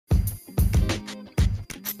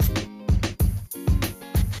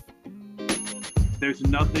there's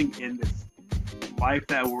nothing in this life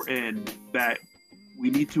that we're in that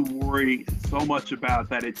we need to worry so much about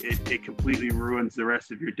that it completely ruins the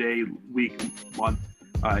rest of your day, week, month,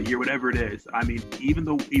 year, whatever it is. I mean, even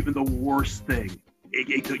the worst thing,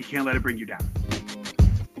 you can't let it bring you down.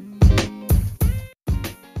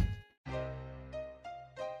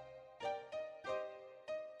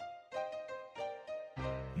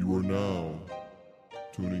 You are now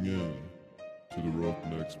tuning in to the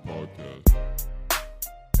Roughnecks Podcast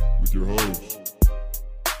with your host,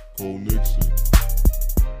 Cole Nixon.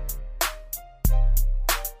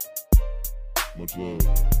 Much love.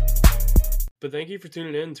 But thank you for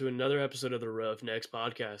tuning in to another episode of the Roughnecks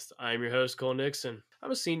Podcast. I'm your host, Cole Nixon.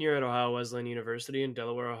 I'm a senior at Ohio Wesleyan University in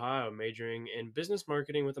Delaware, Ohio, majoring in business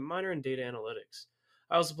marketing with a minor in data analytics.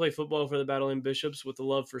 I also play football for the Battling Bishops with a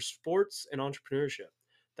love for sports and entrepreneurship.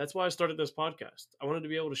 That's why I started this podcast. I wanted to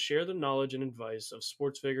be able to share the knowledge and advice of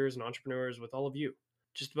sports figures and entrepreneurs with all of you.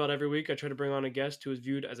 Just about every week, I try to bring on a guest who is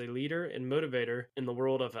viewed as a leader and motivator in the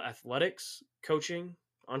world of athletics, coaching,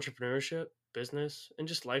 entrepreneurship, business, and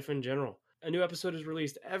just life in general. A new episode is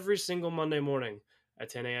released every single Monday morning at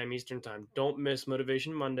 10 a.m. Eastern Time. Don't miss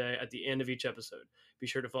Motivation Monday at the end of each episode. Be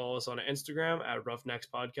sure to follow us on Instagram at Roughnecks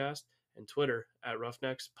Podcast and Twitter at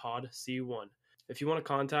RoughnecksPodC1. If you want to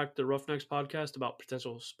contact the Roughnecks Podcast about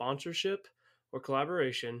potential sponsorship or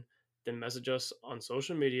collaboration, then message us on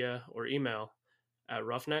social media or email at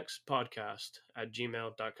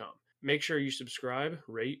roughneckspodcast@gmail.com. Make sure you subscribe,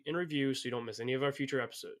 rate, and review so you don't miss any of our future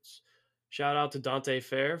episodes. Shout out to Dante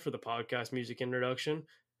Fair for the podcast music introduction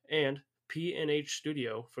and P&H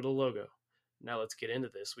Studio for the logo. Now let's get into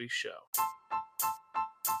this week's show.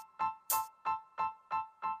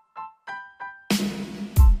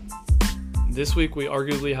 This week, we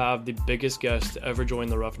arguably have the biggest guest to ever join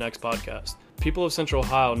the Roughnecks Podcast. People of Central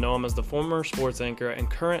Ohio know him as the former sports anchor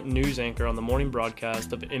and current news anchor on the morning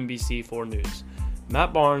broadcast of NBC4 News.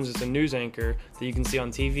 Matt Barnes is a news anchor that you can see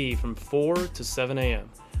on TV from 4 to 7 a.m.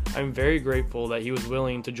 I'm very grateful that he was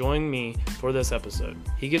willing to join me for this episode.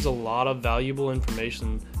 He gives a lot of valuable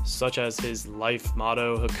information, such as his life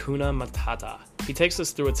motto, Hakuna Matata. He takes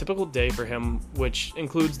us through a typical day for him, which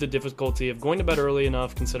includes the difficulty of going to bed early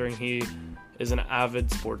enough considering he is an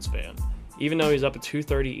avid sports fan. Even though he's up at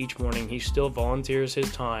 2:30 each morning, he still volunteers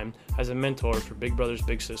his time as a mentor for Big Brothers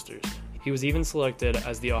Big Sisters. He was even selected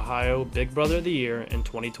as the Ohio Big Brother of the Year in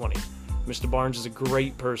 2020. Mr. Barnes is a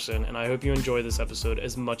great person, and I hope you enjoy this episode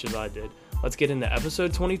as much as I did. Let's get into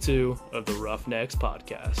episode 22 of the Roughnecks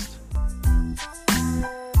Podcast.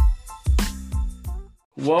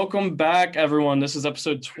 Welcome back, everyone. This is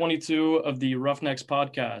episode 22 of the Roughnecks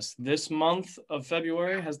Podcast. This month of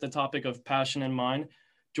February has the topic of passion in mind.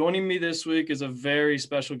 Joining me this week is a very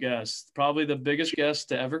special guest, probably the biggest guest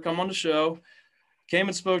to ever come on the show. Came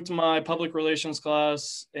and spoke to my public relations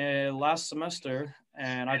class last semester,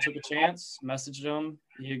 and I took a chance, messaged him.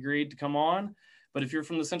 He agreed to come on. But if you're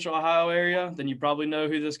from the Central Ohio area, then you probably know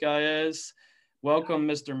who this guy is. Welcome,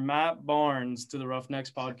 Mr. Matt Barnes, to the Roughnecks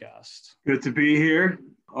Podcast. Good to be here.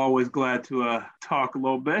 Always glad to talk a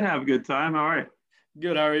little bit, have a good time. All right.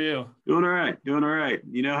 Good. How are you? Doing all right.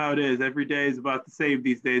 You know how it is. Every day is about the same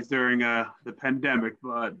these days during the pandemic,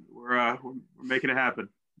 but we're making it happen.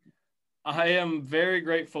 I am very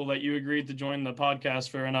grateful that you agreed to join the podcast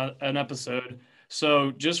for an episode.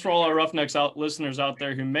 So just for all our Roughnecks listeners out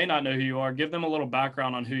there who may not know who you are, give them a little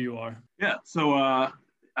background on who you are. Yeah. So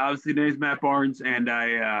obviously, my name is Matt Barnes, and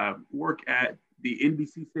I work at the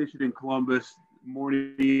NBC station in Columbus,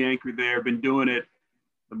 morning anchor there. Been doing it,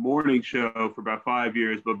 the morning show, for about 5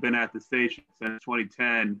 years, but been at the station since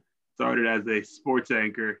 2010. Started as a sports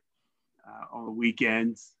anchor on the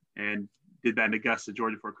weekends and did that in Augusta,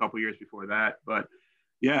 Georgia for a couple years before that. But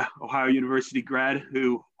yeah, Ohio University grad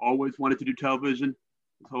who always wanted to do television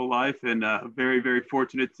his whole life, and very, very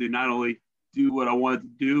fortunate to not only do what I wanted to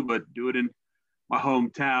do, but do it in my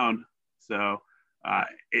hometown. So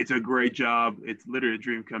it's a great job. It's literally a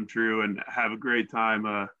dream come true, and have a great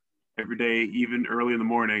time every day, even early in the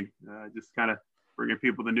morning, just kind of bringing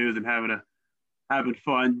people the news and having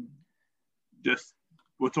fun. Just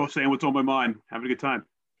what's on my mind, having a good time.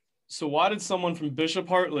 So why did someone from Bishop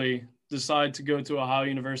Hartley decide to go to Ohio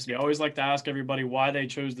University? I always like to ask everybody why they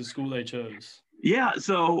chose the school they chose. Yeah,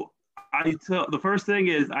 so the first thing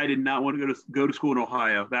is I did not want to go to school in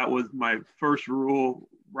Ohio. That was my first rule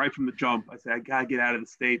right from the jump. I said, I got to get out of the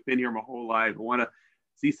state. Been here my whole life. I want to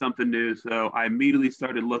see something new. So I immediately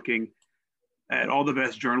started looking at all the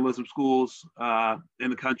best journalism schools in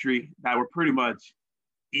the country that were pretty much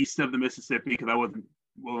east of the Mississippi, because I wasn't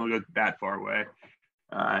willing to go that far away.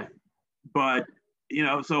 But,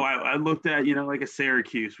 so I looked at, like a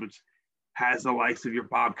Syracuse, which has the likes of your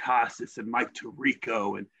Bob Costas and Mike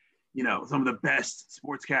Tirico and, some of the best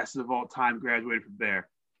sportscasters of all time graduated from there.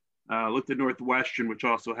 Looked at Northwestern, which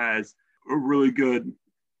also has a really good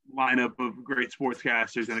lineup of great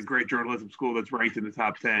sportscasters and a great journalism school that's ranked in the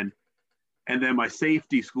top 10. And then my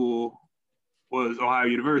safety school was Ohio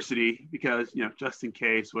University because, just in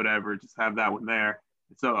case, whatever, just have that one there.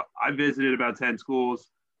 So I visited about 10 schools.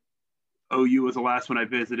 OU was the last one I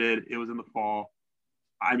visited. It was in the fall.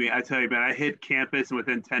 I mean, I tell you, man, I hit campus and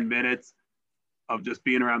within 10 minutes of just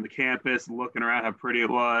being around the campus and looking around how pretty it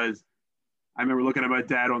was. I remember looking at my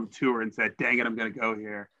dad on the tour and said, dang it, I'm going to go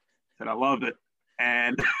here. I said, I loved it.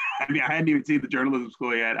 And I mean, I hadn't even seen the journalism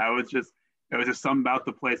school yet. It was just something about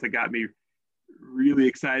the place that got me really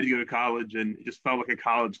excited to go to college, and it just felt like a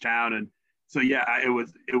college town. And so, yeah, it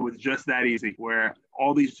was just that easy, where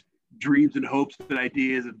all these dreams and hopes and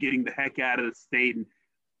ideas of getting the heck out of the state and,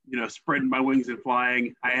 spreading my wings and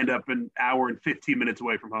flying, I end up an hour and 15 minutes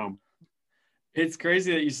away from home. It's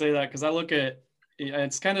crazy that you say that, because I look at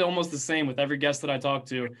it's kind of almost the same with every guest that I talk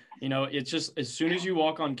to. It's just as soon as you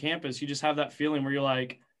walk on campus, you just have that feeling where you're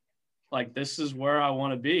like this is where I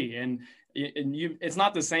want to be. And it's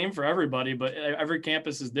not the same for everybody, but every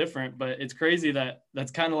campus is different. But it's crazy that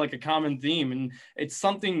that's kind of like a common theme. And it's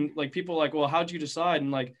something like people are like, well, how'd you decide?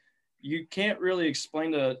 And like, you can't really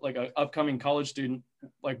explain to like an upcoming college student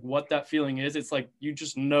like what that feeling is. It's like you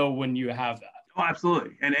just know when you have that. Oh,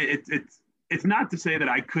 absolutely. And it's not to say that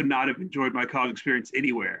I could not have enjoyed my college experience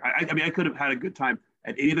anywhere. I mean, I could have had a good time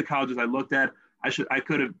at any of the colleges I looked at. I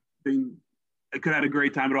could have had a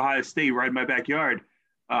great time at Ohio State right in my backyard.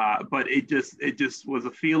 But it just was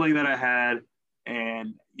a feeling that I had,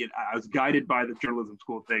 and I was guided by the journalism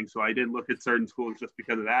school thing. So I didn't look at certain schools just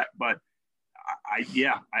because of that. But I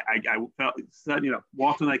felt,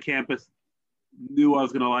 walked on that campus, knew I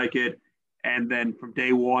was going to like it. And then from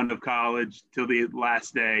day one of college till the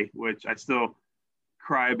last day, which I still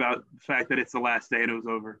cry about the fact that it's the last day and it was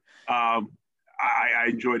over. I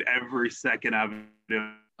enjoyed every second of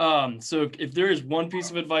it. So if there is one piece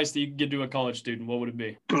of advice that you could give to a college student, what would it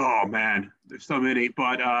be? Oh man, there's so many,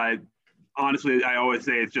 but honestly, I always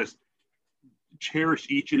say it's just cherish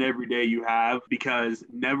each and every day you have, because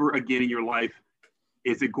never again in your life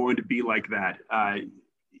is it going to be like that.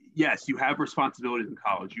 Yes, you have responsibilities in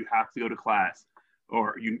college. You have to go to class,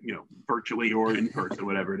 or virtually or in person,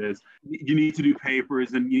 whatever it is. You need to do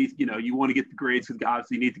papers, and you want to get the grades because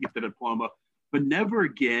obviously you need to get the diploma. But never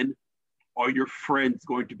again are your friends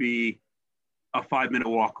going to be a 5-minute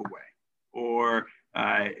walk away, or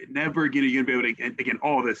never again are you going to be able to. And again,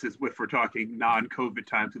 all this is if we're talking non-COVID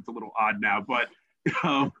times. It's a little odd now, but it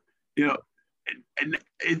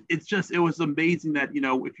was amazing that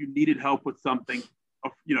if you needed help with something.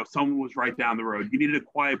 Someone was right down the road. You needed a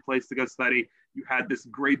quiet place to go study. You had this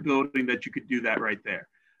great building that you could do that right there.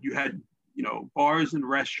 You had, bars and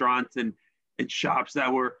restaurants and shops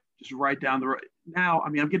that were just right down the road. Now, I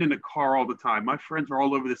mean, I'm getting in a car all the time. My friends are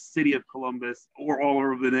all over the city of Columbus or all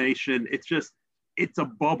over the nation. It's a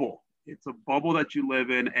bubble. It's a bubble that you live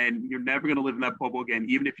in, and you're never going to live in that bubble again.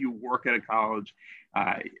 Even if you work at a college,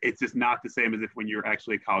 it's just not the same as if when you're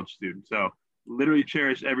actually a college student. So literally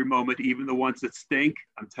cherish every moment, even the ones that stink.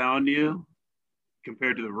 I'm telling you,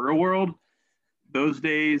 compared to the real world, those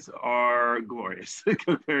days are glorious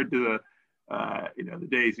compared to the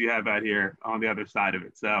days you have out here on the other side of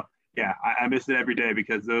it. So yeah, I miss it every day,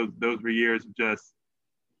 because those were years of just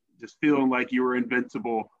feeling like you were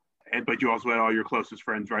invincible, but you also had all your closest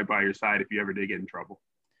friends right by your side if you ever did get in trouble.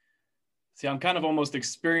 See, I'm kind of almost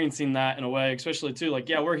experiencing that in a way, especially too, like,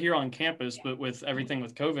 yeah, we're here on campus, but with everything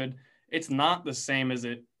with COVID, it's not the same as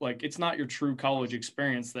it's not your true college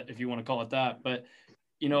experience, that if you want to call it that. But,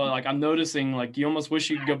 like I'm noticing, like you almost wish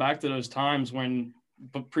you could go back to those times when,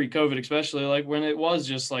 but pre-COVID, especially like when it was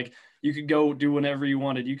just like, you could go do whatever you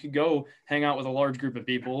wanted. You could go hang out with a large group of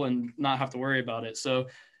people and not have to worry about it. So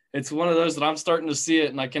it's one of those that I'm starting to see it.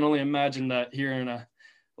 And I can only imagine that here in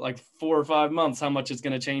like 4 or 5 months, how much it's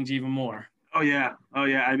going to change even more. Oh yeah.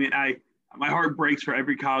 I mean, my heart breaks for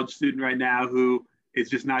every college student right now who is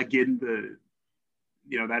just not getting the,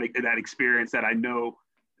 that experience that I know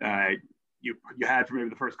you had for maybe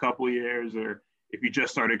the first couple of years, or if you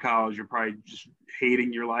just started college, you're probably just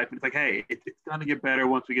hating your life. And it's like, hey, it's going to get better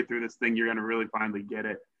once we get through this thing. You're going to really finally get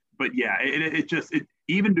it. But yeah,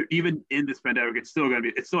 even in this pandemic, it's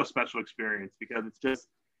still a special experience, because it's just,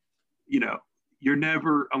 you're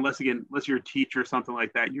never, unless you're a teacher or something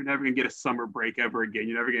like that, you're never going to get a summer break ever again.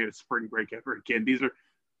 You're never going to get a spring break ever again. These are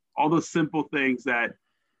all those simple things that,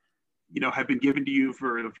 have been given to you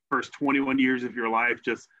for the first 21 years of your life,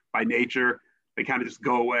 just by nature. They kind of just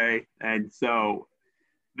go away. And so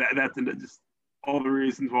that's just all the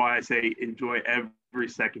reasons why I say enjoy every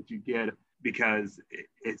second you get, because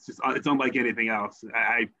it's unlike anything else.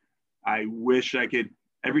 I wish I could,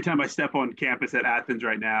 every time I step on campus at Athens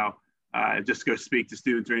right now, just go speak to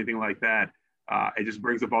students or anything like that, it just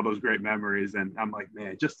brings up all those great memories. And I'm like,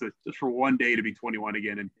 man, just for one day to be 21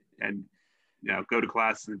 again and go to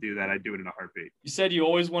class and do that, I'd do it in a heartbeat. You said you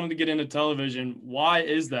always wanted to get into television. Why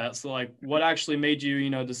is that? So like, what actually made you,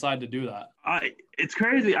 decide to do that? It's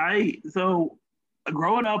crazy. So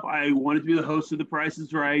growing up, I wanted to be the host of The Price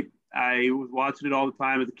is Right. I was watching it all the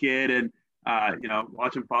time as a kid, and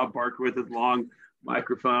watching Bob Barker with his long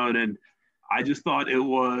microphone, and I just thought it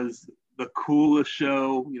was the coolest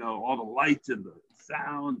show. All the lights and the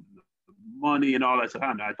sound, the money, and all that stuff.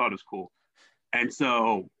 I thought it was cool, and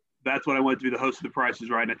so that's what I wanted to be, the host of The Price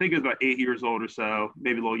is Right. And I think I was about 8 years old or so,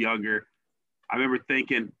 maybe a little younger. I remember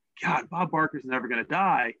thinking, God, Bob Barker's never going to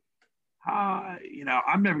die.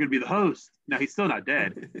 I'm never going to be the host. Now, he's still not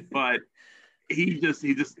dead, but he just,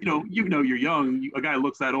 you're young. A guy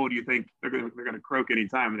looks that old, you think they're going to croak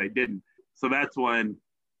anytime, and they didn't. So that's when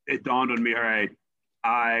it dawned on me, all right,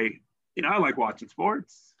 I like watching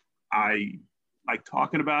sports. I like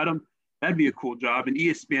talking about them. That'd be a cool job. And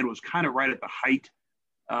ESPN was kind of right at the height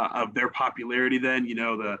of their popularity then,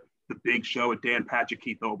 the Big Show with Dan Patrick,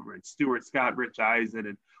 Keith Olbermann, Stuart Scott, Rich Eisen,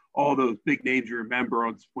 and all those big names you remember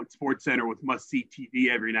on Sports Center with must-see TV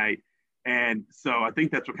every night. And so I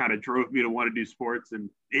think that's what kind of drove me to want to do sports. And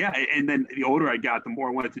and then the older I got, the more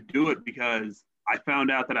I wanted to do it, because I found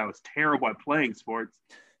out that I was terrible at playing sports.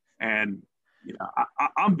 And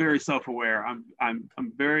I'm very self-aware.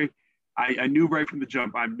 I knew right from the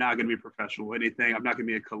jump, I'm not going to be a professional at anything. I'm not going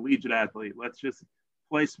to be a collegiate athlete. Let's just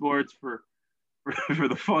play sports for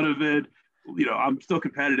the fun of it. I'm still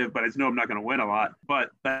competitive, but I just know I'm not going to win a lot. But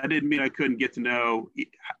that didn't mean I couldn't get to know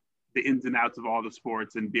the ins and outs of all the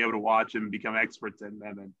sports and be able to watch them and become experts in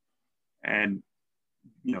them. And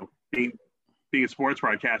being a sports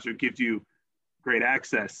broadcaster gives you great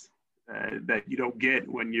access that you don't get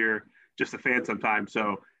when you're just a fan sometimes.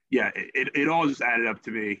 So yeah, it all just added up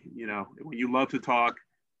to me. When you love to talk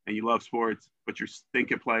and you love sports, but you're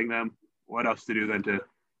thinking playing them, what else to do than to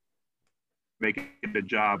make it a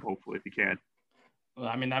job, hopefully, if you can. Well,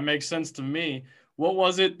 I mean, that makes sense to me. What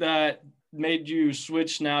was it that made you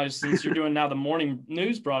switch now, since you're doing now the morning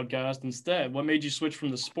news broadcast instead? What made you switch from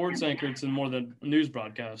the sports anchor to more the news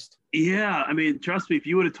broadcast? Yeah, I mean, trust me, if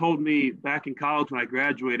you would have told me back in college when I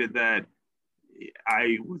graduated that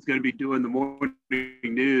I was going to be doing the morning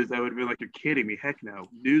news, I would have been like, you're kidding me. Heck no.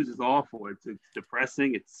 News is awful. It's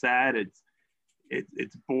depressing. It's sad.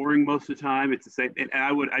 It's boring most of the time. It's the same. And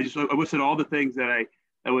I would have said all the things that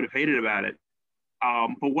I would have hated about it.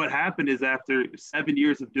 But what happened is, after 7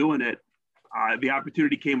 years of doing it, the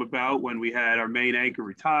opportunity came about when we had our main anchor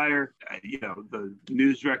retire. The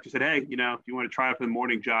news director said, hey, if you want to try out for the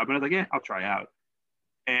morning job? And I was like, yeah, I'll try out.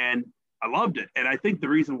 And I loved it. And I think the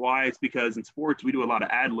reason why is because in sports, we do a lot of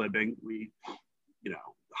ad-libbing.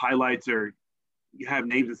 Highlights are, you have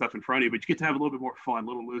names and stuff in front of you, but you get to have a little bit more fun, a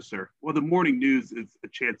little looser. Well, the morning news is a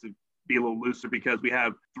chance to be a little looser, because we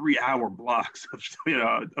have 3-hour blocks of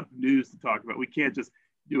news to talk about. We can't just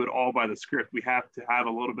do it all by the script. We have to have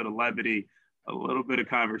a little bit of levity, a little bit of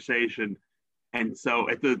conversation. And so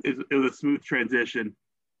it was a smooth transition.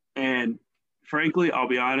 And frankly, I'll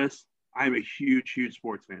be honest, I'm a huge, huge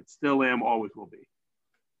sports fan. Still am, always will be.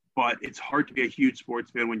 But it's hard to be a huge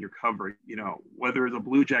sports fan when you're covering, whether it's a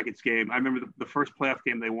Blue Jackets game. I remember the first playoff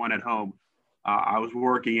game they won at home. I was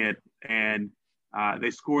working it, and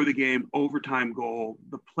they score the game, overtime goal.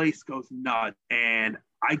 The place goes nuts. And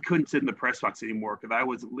I couldn't sit in the press box anymore, because I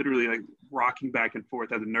was literally like rocking back and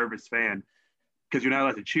forth as a nervous fan, because you're not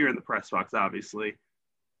allowed to cheer in the press box, obviously.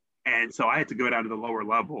 And so I had to go down to the lower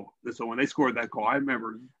level. And so when they scored that goal, I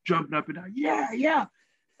remember jumping up and down, yeah.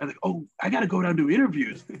 I was like, oh, I got to go down to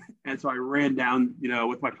interviews. And so I ran down,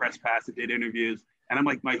 with my press pass and did interviews. And I'm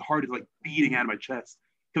like, my heart is like beating out of my chest,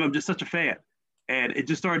 because I'm just such a fan. And it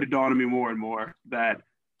just started to dawn on me more and more that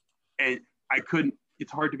it's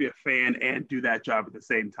hard to be a fan and do that job at the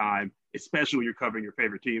same time, especially when you're covering your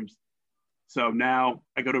favorite teams. So now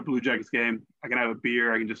I go to a Blue Jackets game, I can have a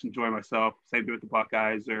beer, I can just enjoy myself. Same thing with the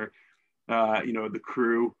Buckeyes or, the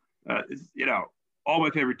Crew. All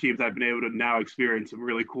my favorite teams, I've been able to now experience some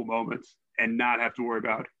really cool moments and not have to worry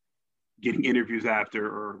about getting interviews after,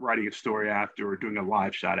 or writing a story after, or doing a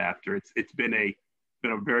live shot after. It's been a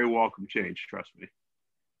very welcome change, trust me.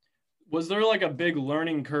 Was there like a big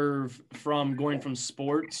learning curve from going from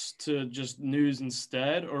sports to just news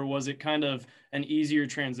instead, or was it kind of an easier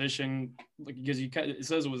transition? Like, because it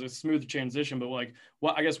says it was a smooth transition, but like,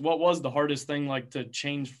 what was the hardest thing like to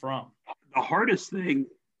change from? The hardest thing,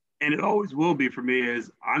 and it always will be for me,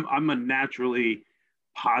 is I'm a naturally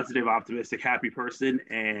positive, optimistic, happy person,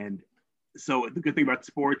 and so the good thing about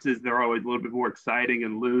sports is they're always a little bit more exciting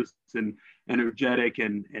and loose and energetic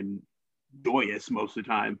and joyous most of the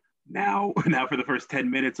time. Now for the first 10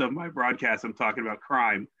 minutes of my broadcast, I'm talking about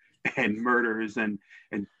crime and murders and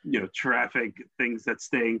traffic things that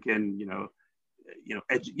stink and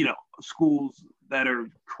schools that are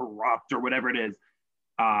corrupt or whatever it is.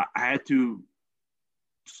 I had to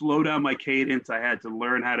slow down my cadence. I had to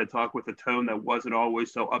learn how to talk with a tone that wasn't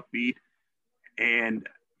always so upbeat, and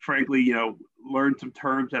frankly, learn some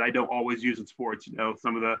terms that I don't always use in sports.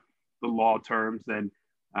 Some of the law terms and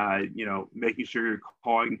making sure you're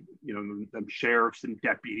calling, them sheriffs and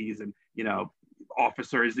deputies and,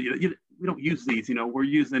 officers. We don't use these, we're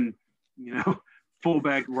using,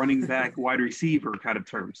 fullback, running back, wide receiver kind of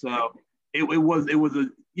terms. So it was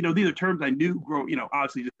these are terms I knew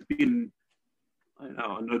obviously just being,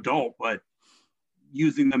 an adult, but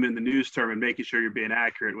using them in the news term and making sure you're being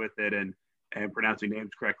accurate with it and pronouncing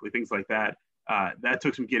names correctly, things like that. That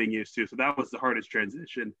took some getting used to. So that was the hardest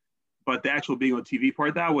transition. But the actual being on TV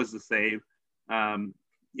part, that was the same.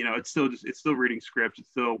 It's still reading scripts. It's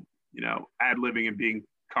still, ad-libbing and being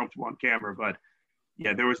comfortable on camera. But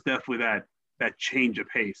yeah, there was definitely that change of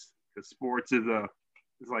pace, because sports is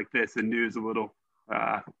like this and news a little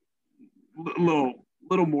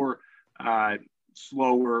more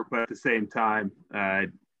slower, but at the same time,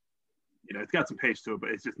 it's got some pace to it, but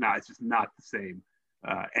it's just not the same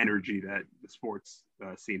energy that the sports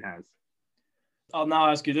scene has. I'll now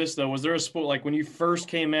ask you this though: was there a sport, like when you first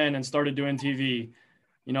came in and started doing TV?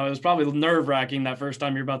 It was probably nerve-wracking that first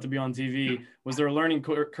time you're about to be on TV. Was there a learning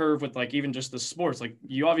curve with like even just the sports? Like,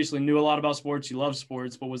 you obviously knew a lot about sports, you love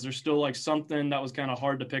sports, but was there still like something that was kind of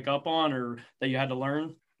hard to pick up on or that you had to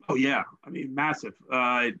learn? Oh yeah, I mean, massive.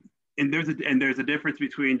 And there's a difference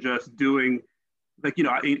between just doing, like,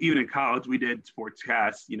 even in college we did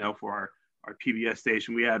sportscasts, for our PBS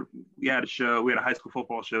station. We had a show, we had a high school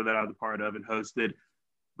football show that I was a part of and hosted.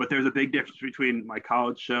 But there's a big difference between my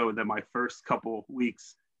college show and then my first couple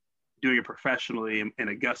weeks doing it professionally in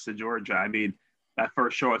Augusta, Georgia. I mean, that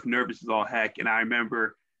first show I was nervous as all heck. And I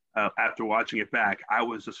remember after watching it back, I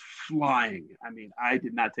was just flying. I mean, I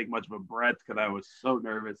did not take much of a breath because I was so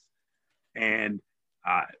nervous. And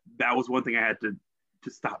that was one thing I had to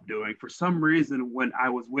stop doing. For some reason, when I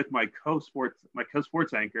was with my co-sports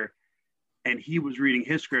anchor, and he was reading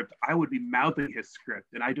his script, I would be mouthing his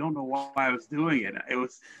script, and I don't know why I was doing it.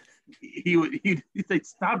 He'd say,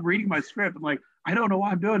 "Stop reading my script." I'm like, I don't know why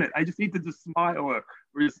I'm doing it. I just need to just smile. I don't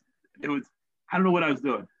know what I was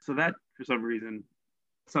doing. So that, for some reason,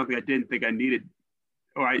 something I didn't think I needed,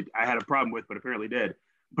 or I had a problem with, but apparently did.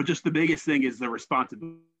 But just the biggest thing is the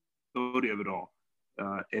responsibility of it all,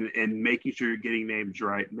 and making sure you're getting names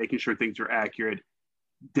right, making sure things are accurate.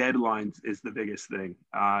 Deadlines is the biggest thing.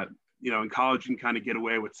 In college, you can kind of get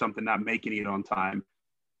away with something not making it on time,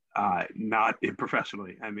 not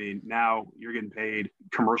professionally. I mean, now you're getting paid.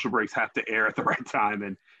 Commercial breaks have to air at the right time,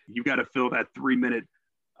 and you got to fill that 3-minute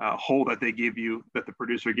hole that they give you, that the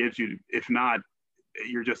producer gives you. If not,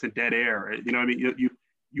 you're just in dead air. You know what I mean?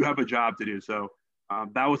 You have a job to do. So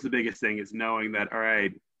that was the biggest thing, is knowing that, all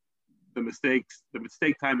right, the mistake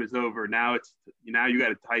time is over. Now you got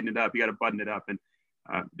to tighten it up. You got to button it up and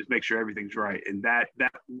just make sure everything's right. And that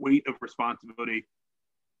weight of responsibility,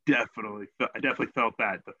 I definitely felt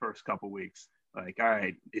that the first couple of weeks. Like, all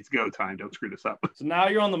right, it's go time. Don't screw this up. So now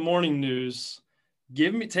you're on the morning news.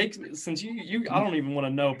 Since you I don't even want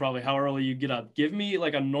to know probably how early you get up. Give me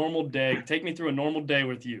like a normal day. Take me through a normal day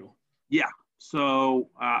with you. Yeah. So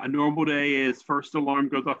a normal day is, first alarm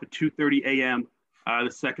goes off at 2:30 a.m.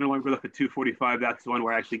 The second alarm goes off at 2:45. That's the one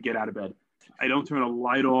where I actually get out of bed. I don't turn a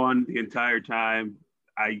light on the entire time.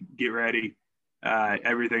 I get ready,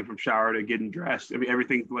 everything from shower to getting dressed. I mean,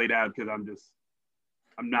 everything's laid out because I'm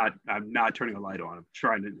not turning a light on. I'm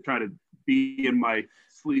trying to be in my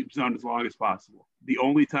sleep zone as long as possible. The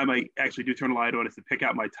only time I actually do turn a light on is to pick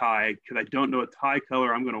out my tie, because I don't know what tie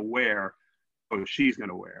color I'm going to wear or she's going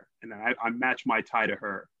to wear. And then I match my tie to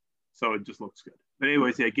her. So it just looks good. But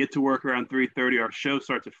anyways, yeah, get to work around 3:30. Our show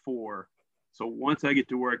starts at 4. So once I get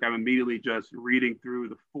to work, I'm immediately just reading through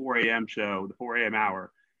the 4 a.m. show, the 4 a.m.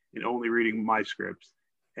 hour, and only reading my scripts.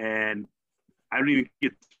 And I don't even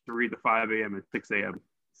get to read the 5 a.m. and 6 a.m.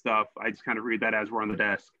 stuff. I just kind of read that as we're on the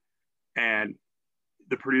desk. And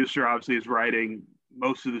the producer obviously is writing,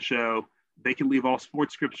 most of the show. They can leave all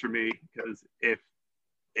sports scripts for me because if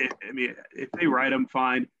they write them,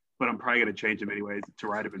 fine, but I'm probably going to change them anyways to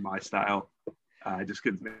write them in my style, just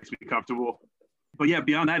because it makes me comfortable. But yeah,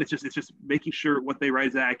 beyond that, it's just making sure what they write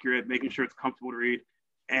is accurate, making sure it's comfortable to read,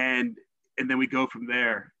 and then we go from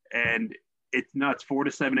there. And it's nuts. 4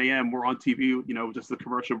 to 7 a.m. We're on TV. Just the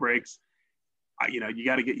commercial breaks. You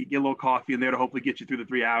got to get a little coffee in there to hopefully get you through the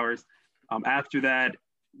 3 hours. After that,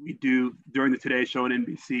 we do during the Today Show on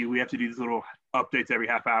NBC. We have to do these little updates every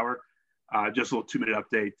half hour, just little 2-minute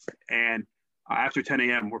updates. And after 10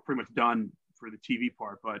 a.m., we're pretty much done for the TV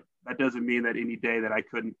part. But that doesn't mean that any day that I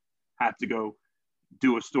couldn't have to go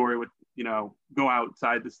do a story with, go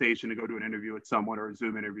outside the station and go do an interview with someone or a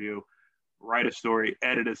Zoom interview, write a story,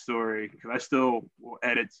 edit a story, because I still will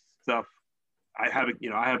edit stuff. I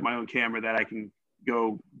have my own camera that I can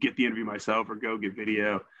go get the interview myself or go get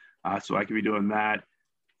video. So I can be doing that.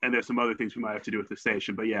 And there's some other things we might have to do with the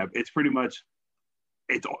station. But yeah, it's pretty much,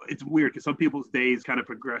 it's weird because some people's days kind of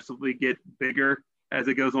progressively get bigger as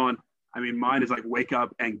it goes on. I mean, mine is like wake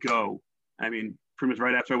up and go. I mean, pretty much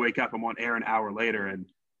right after I wake up, I'm on air an hour later. And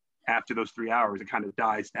after those 3 hours, it kind of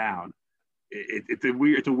dies down. It's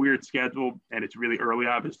a weird schedule, and it's really early,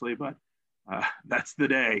 obviously, but that's the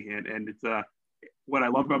day. And it's what I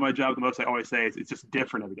love about my job the most, I always say, is it's just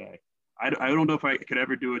different every day. I don't know if I could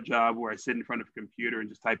ever do a job where I sit in front of a computer and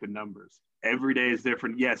just type in numbers. Every day is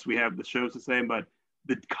different. Yes, we have the shows the same, but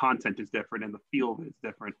the content is different and the feel of it is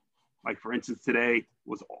different. Like, for instance, today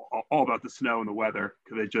was all about the snow and the weather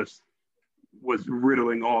because it just was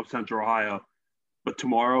riddling all of Central Ohio. But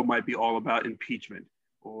tomorrow might be all about impeachment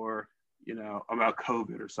or, about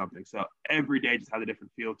COVID or something. So every day just has a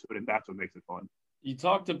different feel to it, and that's what makes it fun. You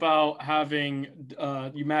talked about having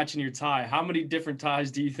you matching your tie. How many different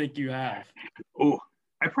ties do you think you have? Oh,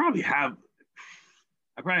 I probably have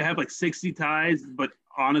like 60 ties, but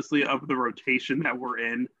honestly, of the rotation that we're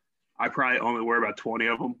in, I probably only wear about 20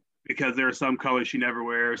 of them because there are some colors she never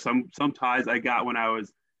wears. Some ties I got when I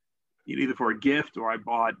was either for a gift or I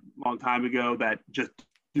bought a long time ago that just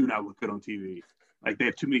do not look good on TV. Like, they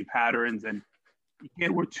have too many patterns, and you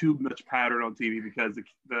can't wear too much pattern on TV because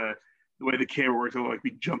the way the camera works, it'll like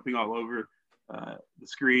be jumping all over the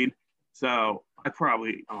screen. So I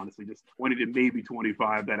probably honestly just 20 to maybe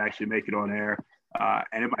 25 that actually make it on air.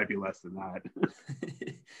 And it might be less than that.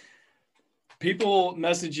 People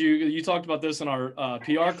message you. You talked about this in our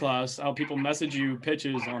PR class, how people message you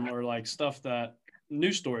pitches on or like stuff that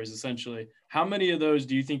news stories, essentially. How many of those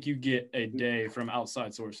do you think you get a day from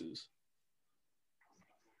outside sources?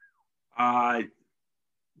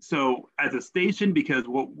 So as a station, because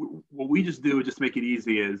what we just do just to make it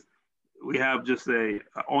easy is we have just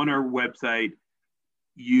on our website,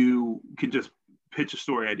 you can just pitch a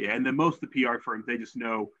story idea. And then most of the PR firms, they just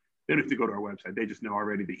know, they don't have to go to our website. They just know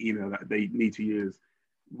already the email that they need to use.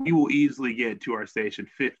 We will easily get to our station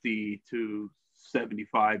 50 to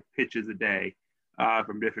 75 pitches a day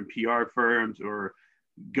from different PR firms or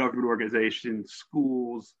government organizations,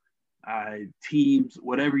 schools, teams,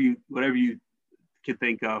 whatever you can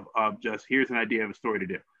think of just here's an idea of a story to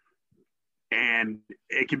do. And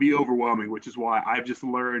it can be overwhelming, which is why I've just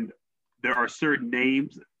learned there are certain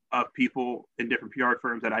names of people in different PR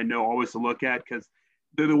firms that I know always to look at because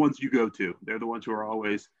they're the ones you go to. They're the ones who are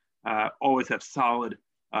always have solid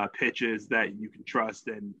pitches that you can trust,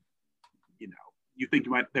 and you think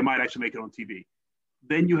they might actually make it on TV.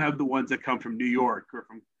 Then you have the ones that come from New York or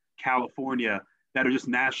from California that are just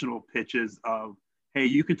national pitches of, hey,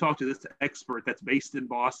 you can talk to this expert that's based in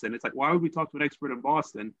Boston. It's like, why would we talk to an expert in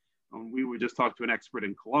Boston when we would just talk to an expert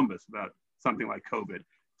in Columbus about something like COVID?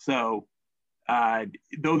 So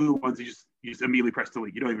those are the ones you just immediately press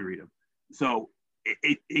delete. You don't even read them. So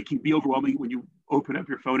it can be overwhelming when you open up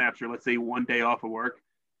your phone after, let's say, one day off of work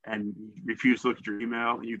and you refuse to look at your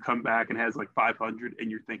email, and you come back and it has like 500 and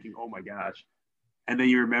you're thinking, oh my gosh. And then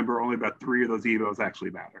you remember only about 3 of those emails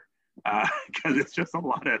actually matter because it's just a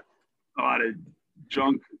lot of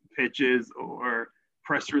junk pitches or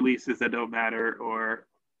press releases that don't matter or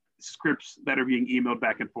scripts that are being emailed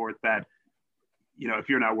back and forth that, if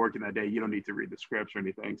you're not working that day, you don't need to read the scripts or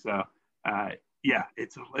anything. So yeah,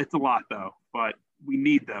 it's a lot though, but we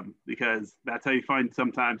need them because that's how you find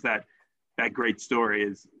sometimes that great story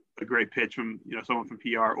is a great pitch from, someone from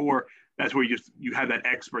PR, or that's where you have that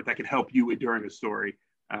expert that can help you during a story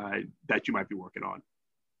that you might be working on.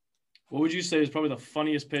 What would you say is probably the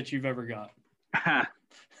funniest pitch you've ever got?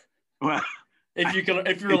 Well,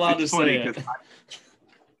 if you're allowed to say it.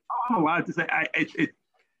 I'm allowed to say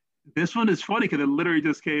this one is funny because it literally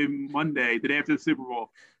just came Monday, the day after the Super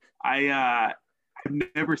Bowl. I've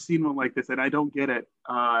never seen one like this, and I don't get it.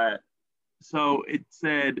 So it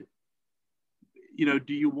said, do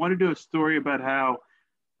you want to do a story about how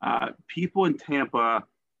people in Tampa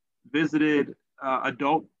visited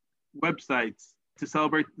adult websites to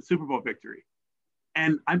celebrate the Super Bowl victory?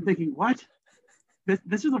 And I'm thinking, what?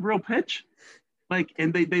 This is a real pitch? Like,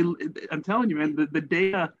 and they I'm telling you, man, the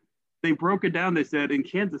data, they broke it down. They said in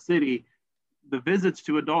Kansas City, the visits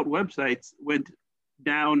to adult websites went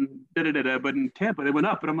down, but in Tampa, they went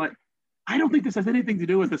up. And I'm like, I don't think this has anything to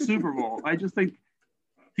do with the Super Bowl. I just think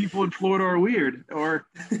people in Florida are weird or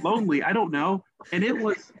lonely. I don't know. And it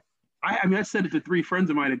was, I said it to 3 friends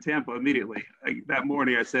of mine in Tampa immediately. That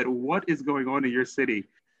morning, I said, what is going on in your city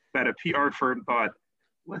that a PR firm thought,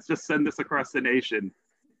 let's just send this across the nation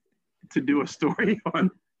to do a story on?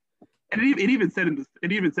 And it even said in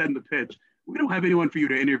the pitch, we don't have anyone for you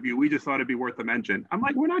to interview. We just thought it'd be worth a mention. I'm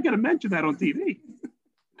like, we're not going to mention that on TV.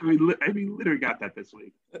 I mean, literally got that this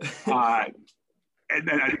week. And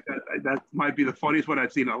then I think that might be the funniest one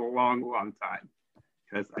I've seen in a long, long time,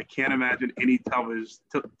 because I can't imagine any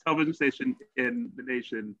television station in the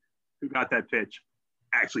nation who got that pitch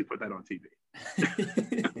actually put that on TV.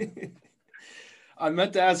 I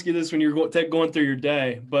meant to ask you this when you're going through your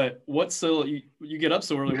day, but you get up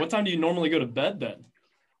so early. What time do you normally go to bed then?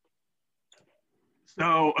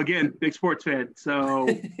 So again, big sports fan. So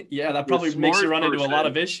yeah, that probably makes you run into a lot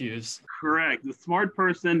of issues. Correct. The smart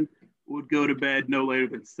person would go to bed no later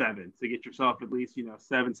than 7 to get yourself at least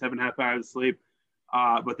 7.5 hours of sleep.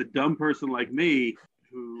 But the dumb person like me,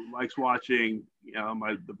 who likes watching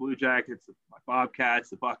the Blue Jackets, my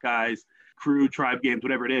Bobcats, the Buckeyes, Crew, Tribe games,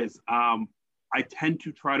 whatever it is, I tend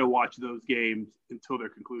to try to watch those games until their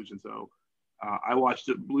conclusion. So I watched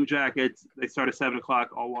the Blue Jackets. They start at 7 o'clock.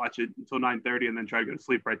 I'll watch it until 9:30 and then try to go to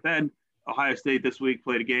sleep right then. Ohio State this week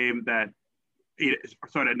played a game that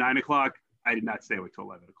started at 9 o'clock. I did not stay awake till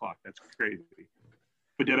 11 o'clock. That's crazy.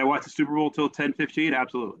 But did I watch the Super Bowl till 10:15?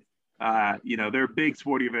 Absolutely. There are big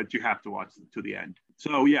sporting events you have to watch to the end.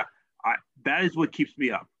 So yeah, that is what keeps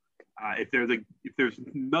me up. If there's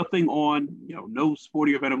nothing on, no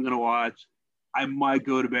sporting event I'm going to watch, I might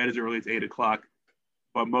go to bed as early as 8 o'clock,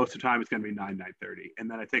 but most of the time it's going to be 9:30, and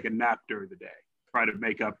then I take a nap during the day, try to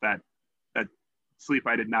make up that sleep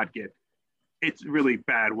I did not get. It's a really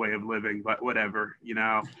bad way of living, but whatever,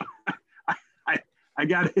 I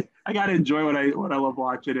gotta enjoy what I love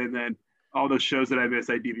watching, and then all those shows that I miss,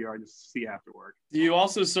 I DVR and just see after work. You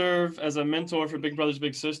also serve as a mentor for Big Brothers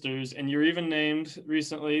Big Sisters, and you're even named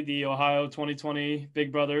recently the Ohio 2020 Big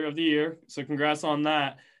Brother of the Year. So congrats on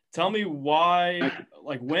that. Tell me why,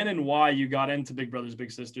 when and why you got into Big Brothers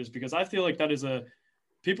Big Sisters, because I feel like that is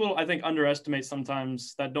people I think underestimate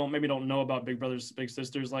sometimes that maybe don't know about Big Brothers Big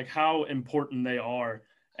Sisters, like how important they are.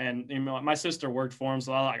 And my sister worked for them,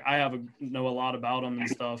 so I know a lot about them and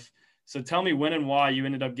stuff. So tell me when and why you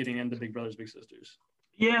ended up getting into Big Brothers Big Sisters.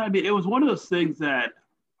 Yeah, I mean, it was one of those things that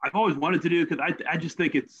I've always wanted to do, because I just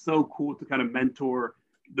think it's so cool to kind of mentor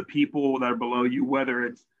the people that are below you, whether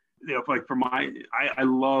it's, I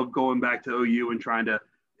love going back to OU and trying to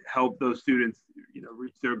help those students,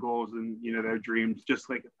 reach their goals and, their dreams. Just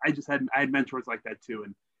like I had mentors like that too.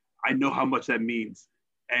 And I know how much that means.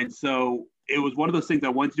 And so it was one of those things I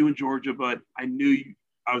wanted to do in Georgia, but I knew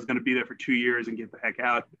I was going to be there for 2 years and get the heck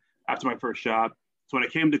out after my first job. So when I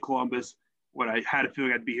came to Columbus, when I had a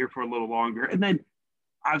feeling I'd be here for a little longer, and then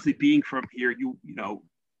obviously being from here,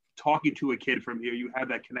 talking to a kid from here, you have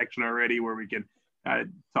that connection already where we can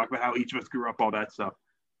talk about how each of us grew up, all that stuff.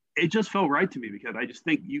 It just felt right to me, because I just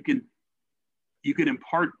think you can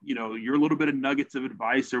impart, your little bit of nuggets of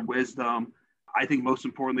advice or wisdom. I think most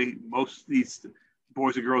importantly, most of these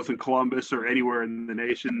boys and girls in Columbus or anywhere in the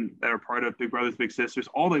nation that are part of Big Brothers Big Sisters,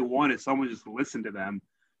 all they want is someone just to listen to them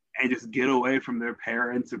and just get away from their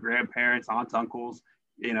parents or grandparents, aunts, uncles,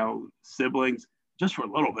 siblings, just for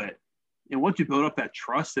a little bit. And once you build up that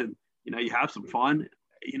trust and, you have some fun,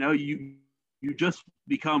 you just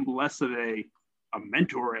become less of a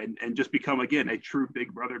mentor and just become, again, a true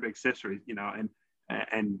big brother, big sister, and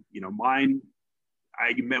mine,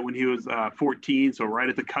 I met when he was 14. So right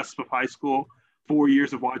at the cusp of high school, 4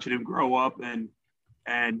 years of watching him grow up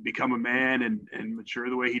and become a man and mature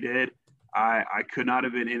the way he did. I could not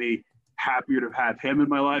have been any happier to have him in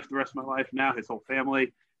my life the rest of my life now, his whole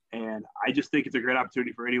family. And I just think it's a great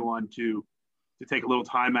opportunity for anyone to take a little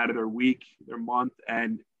time out of their week, their month,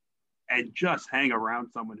 and just hang around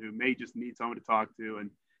someone who may just need someone to talk to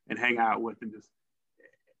and hang out with, and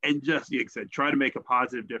just, like I said, try to make a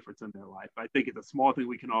positive difference in their life. I think it's a small thing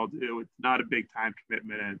we can all do. It's not a big time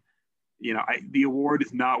commitment. And, the award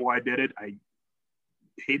is not why I did it. I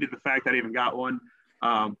hated the fact that I even got one.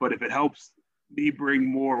 But if it helps me bring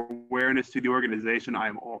more awareness to the organization, I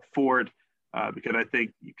am all for it. because I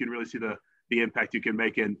think you can really see the impact you can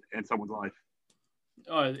make in someone's life.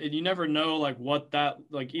 And you never know, like, what that,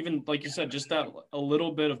 like, even like you said, just that a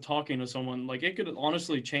little bit of talking to someone, like, it could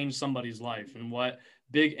honestly change somebody's life and what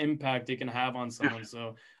big impact it can have on someone.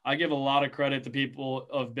 So I give a lot of credit to people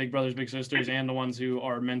of Big Brothers Big Sisters and the ones who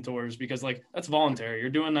are mentors, because like that's voluntary. You're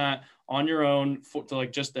doing that on your own to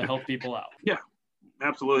like just to help people out. Yeah,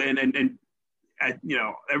 absolutely. And you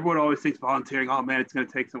know, everyone always thinks volunteering, oh man, it's going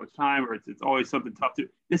to take so much time, or it's always something tough to.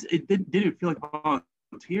 It didn't feel like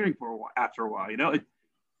volunteering for a while. After a while, you know,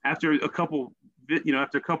 after a couple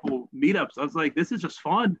meetups, I was like, this is just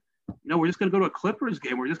fun. You know, we're just going to go to a Clippers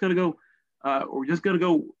game. We're just going to go. I'm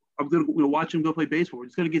going to watch them go play baseball. We're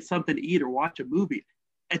just going to get something to eat or watch a movie.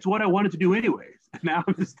 It's what I wanted to do anyways. Now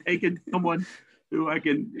I'm just taking someone who I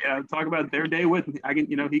can talk about their day with. I can,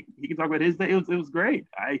 you know, he can talk about his day. It was great.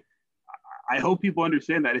 I hope people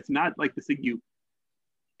understand that it's not like this thing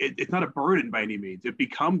it's not a burden by any means. It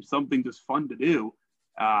becomes something just fun to do.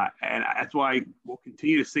 And that's why we'll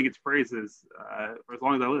continue to sing its praises for as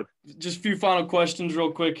long as I live. Just a few final questions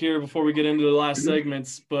real quick here before we get into the last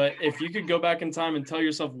segments. But if you could go back in time and tell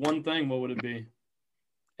yourself one thing, what would it be?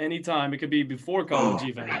 Anytime. It could be before college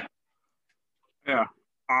even. Yeah.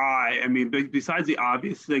 I mean, besides the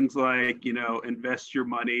obvious things like, you know, invest your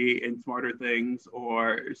money in smarter things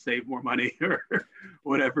or save more money or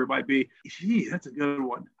whatever it might be. Gee, that's a good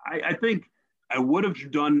one. I think I would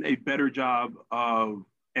have done a better job of,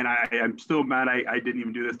 and I'm still mad I didn't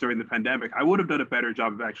even do this during the pandemic. I would have done a better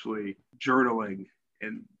job of actually journaling.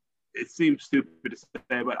 And it seems stupid to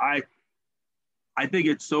say, but I think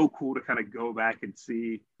it's so cool to kind of go back and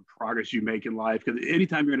see the progress you make in life. Because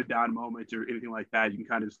anytime you're in a down moment or anything like that, you can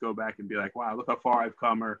kind of just go back and be like, wow, look how far I've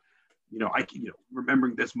come. Or, you know,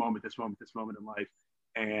 remembering this moment in life.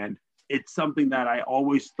 And it's something that I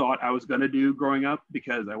always thought I was going to do growing up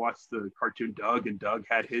because I watched the cartoon Doug, and Doug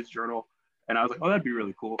had his journal. And I was like, oh, that'd be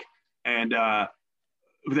really cool. And but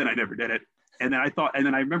then I never did it. And then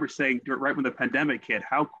I remember saying right when the pandemic hit,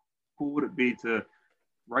 how cool would it be to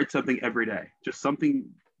write something every day, just something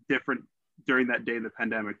different during that day of the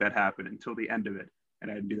pandemic that happened until the end of it. And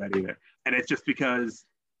I didn't do that either. And it's just because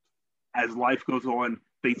as life goes on,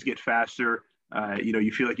 things get faster. You know,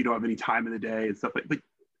 you feel like you don't have any time in the day and stuff. But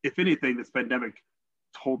if anything, this pandemic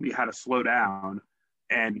told me how to slow down.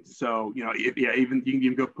 And so, you know, even you can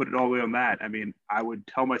even go put it all the way on that. I mean, I would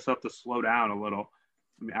tell myself to slow down a little.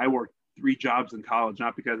 I mean, I worked 3 jobs in college,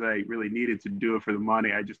 not because I really needed to do it for the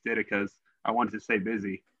money. I just did it because I wanted to stay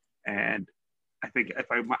busy. And I think if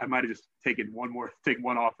I might have just taken one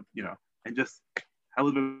off, you know, and just have a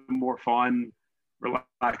little bit more fun,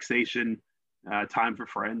 relaxation, time for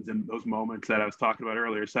friends and those moments that I was talking about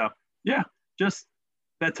earlier. So yeah, just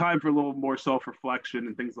that time for a little more self-reflection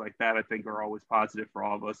and things like that, I think are always positive for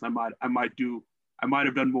all of us. I might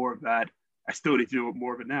have done more of that. I still need to do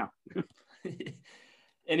more of it now.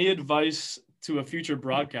 Any advice to a future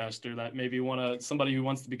broadcaster that maybe somebody who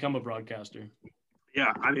wants to become a broadcaster?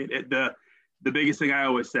 Yeah, I mean, the biggest thing I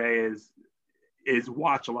always say is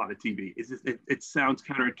watch a lot of TV. It sounds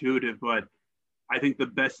counterintuitive, but I think the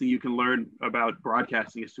best thing you can learn about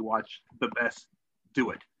broadcasting is to watch the best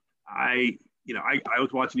do it. I was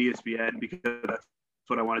watching ESPN because that's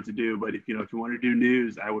what I wanted to do. But if you want to do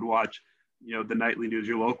news, I would watch, you know, the nightly news,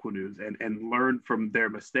 your local news, and learn from their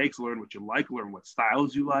mistakes, learn what you like, learn what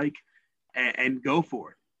styles you like, and go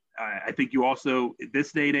for it. I think you also,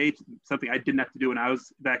 this day and age, something I didn't have to do when I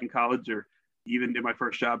was back in college or even in my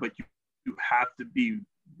first job, but you have to be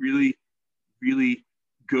really, really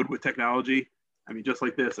good with technology. I mean, just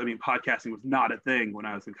like this, I mean, podcasting was not a thing when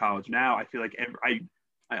I was in college. Now I feel like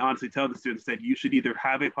I honestly tell the students that you should either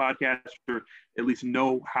have a podcast or at least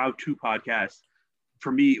know how to podcast.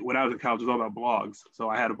 For me, when I was in college, it was all about blogs. So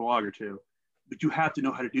I had a blog or two, but you have to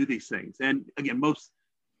know how to do these things. And again, most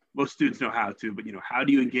students know how to, but, you know, how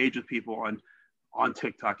do you engage with people on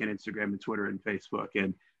TikTok and Instagram and Twitter and Facebook?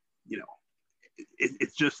 And, you know,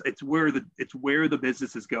 it's where the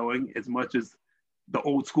business is going, as much as the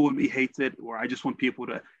old school in me hates it, where I just want people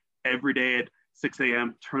to every day at 6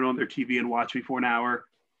 a.m. turn on their TV and watch me for an hour.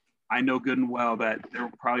 I know good and well that they're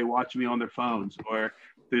probably watching me on their phones, or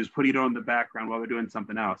they're just putting it on in the background while they're doing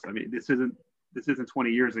something else. I mean, this isn't 20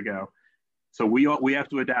 years ago. So we have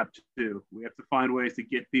to adapt too. We have to find ways to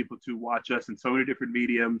get people to watch us in so many different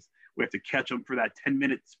mediums. We have to catch them for that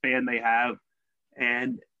 10-minute span they have.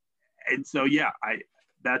 And so, yeah,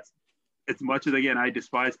 that's as much as, again, I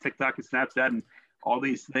despise TikTok and Snapchat and all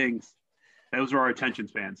these things. Those are our attention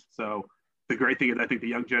spans. So the great thing is I think the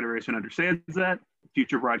young generation understands that.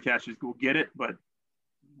 Future broadcasters will get it, but,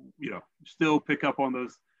 you know, still pick up on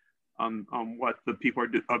on what the people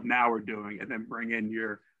of now are doing, and then bring in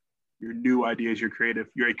your new ideas, your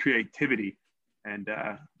creativity, and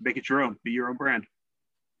make it your own. Be your own brand.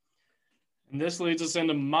 And this leads us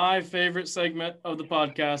into my favorite segment of the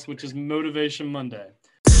podcast, which is Motivation Monday.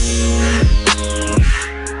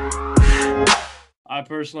 I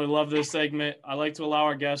personally love this segment. I like to allow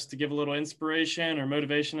our guests to give a little inspiration or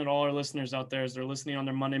motivation to all our listeners out there as they're listening on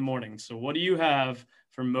their Monday morning. So what do you have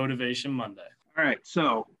for Motivation Monday? All right.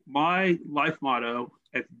 So my life motto,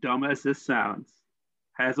 as dumb as this sounds,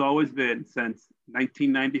 has always been since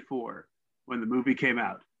 1994 when the movie came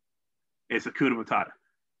out. It's Hakuna Matata.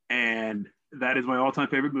 And that is my all-time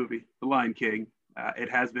favorite movie, The Lion King. It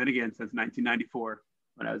has been again since 1994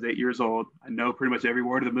 when I was 8 years old. I know pretty much every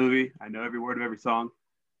word of the movie. I know every word of every song.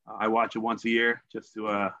 I watch it once a year just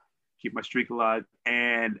to keep my streak alive.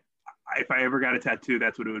 And if I ever got a tattoo,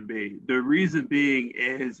 that's what it would be. The reason being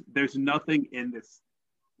is there's nothing in this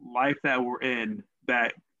life that we're in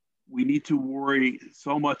that we need to worry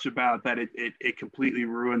so much about that it completely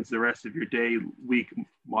ruins the rest of your day, week,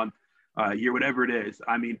 month, year, whatever it is.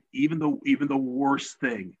 I mean, even the worst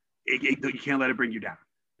thing, you can't let it bring you down.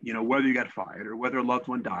 You know, whether you got fired or whether a loved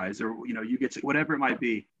one dies or, you know, you get sick, whatever it might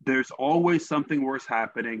be, there's always something worse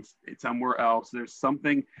happening somewhere else. There's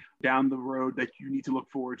something down the road that you need to look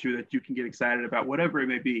forward to, that you can get excited about, whatever it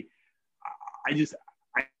may be. I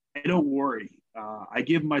don't worry. I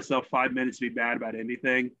give myself 5 minutes to be bad about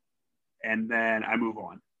anything, and then I move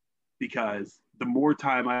on, because the more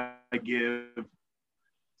time I give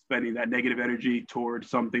spending that negative energy towards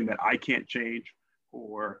something that I can't change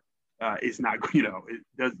or is not, you know, it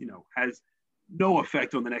does, you know, has no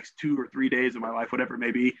effect on the next 2 or 3 days of my life, whatever it may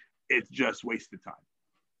be, it's just wasted time.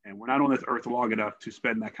 And we're not on this earth long enough to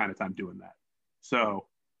spend that kind of time doing that. So,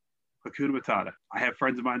 Hakuna Matata. I have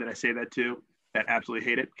friends of mine that I say that to that absolutely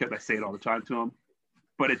hate it because I say it all the time to them.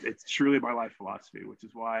 But it's truly my life philosophy, which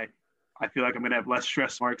is why I feel like I'm going to have less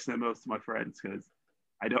stress marks than most of my friends, because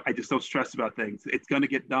I just don't stress about things. It's going to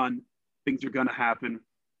get done. Things are going to happen.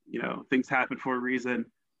 You know, things happen for a reason.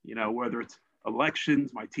 You know, whether it's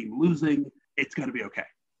elections, my team losing, it's going to be okay.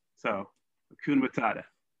 So, Hakuna Matata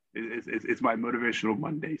is my motivational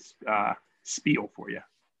Monday spiel for you.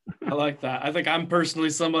 I like that. I think I'm personally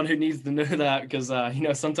someone who needs to know that, because, you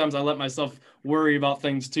know, sometimes I let myself worry about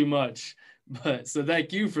things too much. But so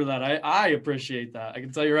thank you for that. I appreciate that. I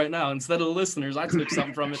can tell you right now, instead of the listeners, I took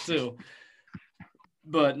something from it too.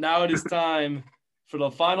 But now it is time for the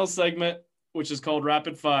final segment, which is called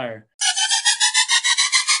Rapid Fire.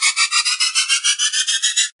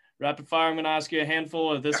 Rapid Fire, I'm going to ask you a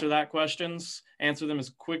handful of this or that questions. Answer them as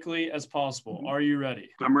quickly as possible. Are you ready?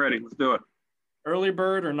 I'm ready. Let's do it. Early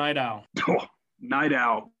bird or night owl? Oh, night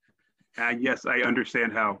owl. And yes, I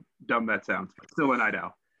understand how dumb that sounds, but still a night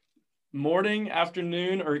owl. Morning,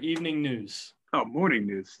 afternoon, or evening news? Oh, morning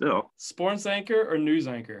news still. Sports anchor or news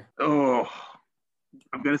anchor? Oh,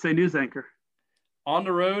 I'm going to say news anchor. On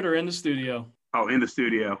the road or in the studio? Oh, in the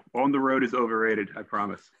studio. On the road is overrated, I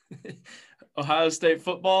promise. Ohio State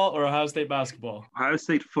football or Ohio State basketball? Ohio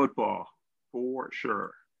State football, for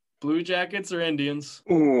sure. Blue Jackets or Indians?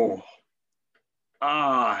 Oh,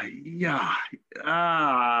 yeah.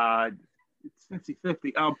 It's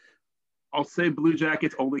 50-50. I'll say Blue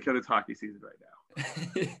Jackets only because it's hockey season right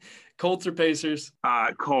now. Colts or Pacers?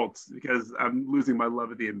 Colts, because I'm losing my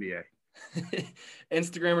love of the NBA.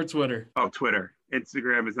 Instagram or Twitter? Oh, Twitter.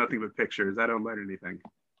 Instagram is nothing but pictures. I don't learn anything.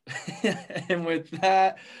 And with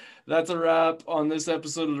that, that's a wrap on this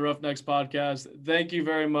episode of the Roughnecks podcast. Thank you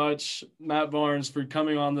very much, Matt Barnes, for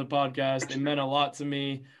coming on the podcast. It meant a lot to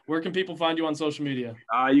me. Where can people find you on social media?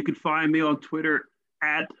 You can find me on Twitter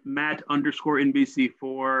at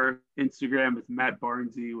Matt_NBC4. Instagram is Matt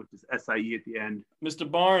Barnesy, which is SIE at the end. Mr.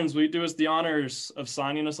 Barnes, will you do us the honors of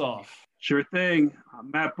signing us off? Sure thing.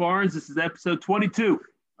 I'm Matt Barnes. This is episode 22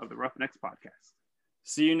 of the Roughnecks podcast.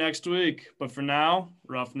 See you next week. But for now,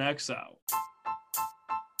 Roughnecks out.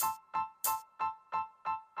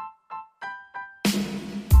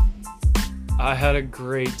 I had a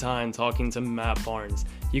great time talking to Matt Barnes.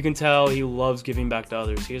 You can tell he loves giving back to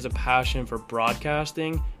others. He has a passion for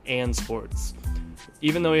broadcasting and sports.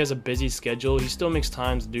 Even though he has a busy schedule, he still makes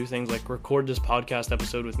time to do things like record this podcast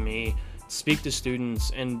episode with me, speak to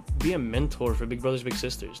students, and be a mentor for Big Brothers Big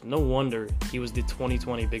Sisters. No wonder he was the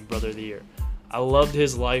 2020 Big Brother of the Year. I loved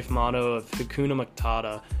his life motto of Hakuna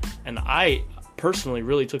Matata, and I personally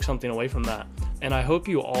really took something away from that. And I hope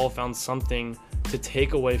you all found something to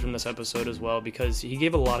take away from this episode as well, because he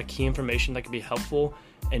gave a lot of key information that could be helpful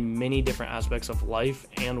in many different aspects of life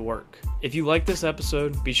and work. If you like this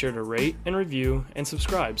episode, be sure to rate and review and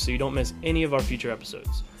subscribe so you don't miss any of our future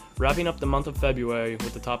episodes. Wrapping up the month of February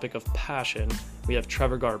with the topic of passion, we have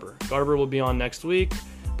Trevor Garber. Garber will be on next week,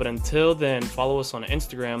 but until then, follow us on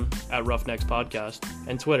Instagram at Roughnecks Podcast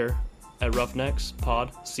and Twitter at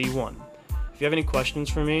RoughnecksPodC1. If you have any questions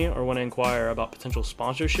for me or want to inquire about potential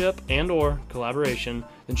sponsorship and or collaboration,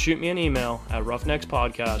 then shoot me an email at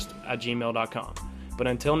roughneckspodcast@gmail.com. But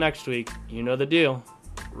until next week, you know the deal.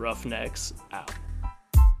 Roughnecks out.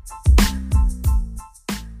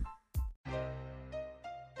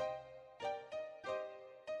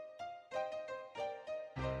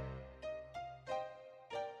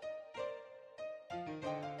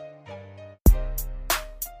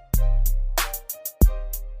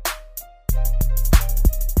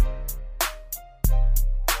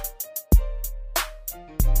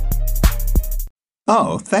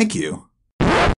 Oh, thank you.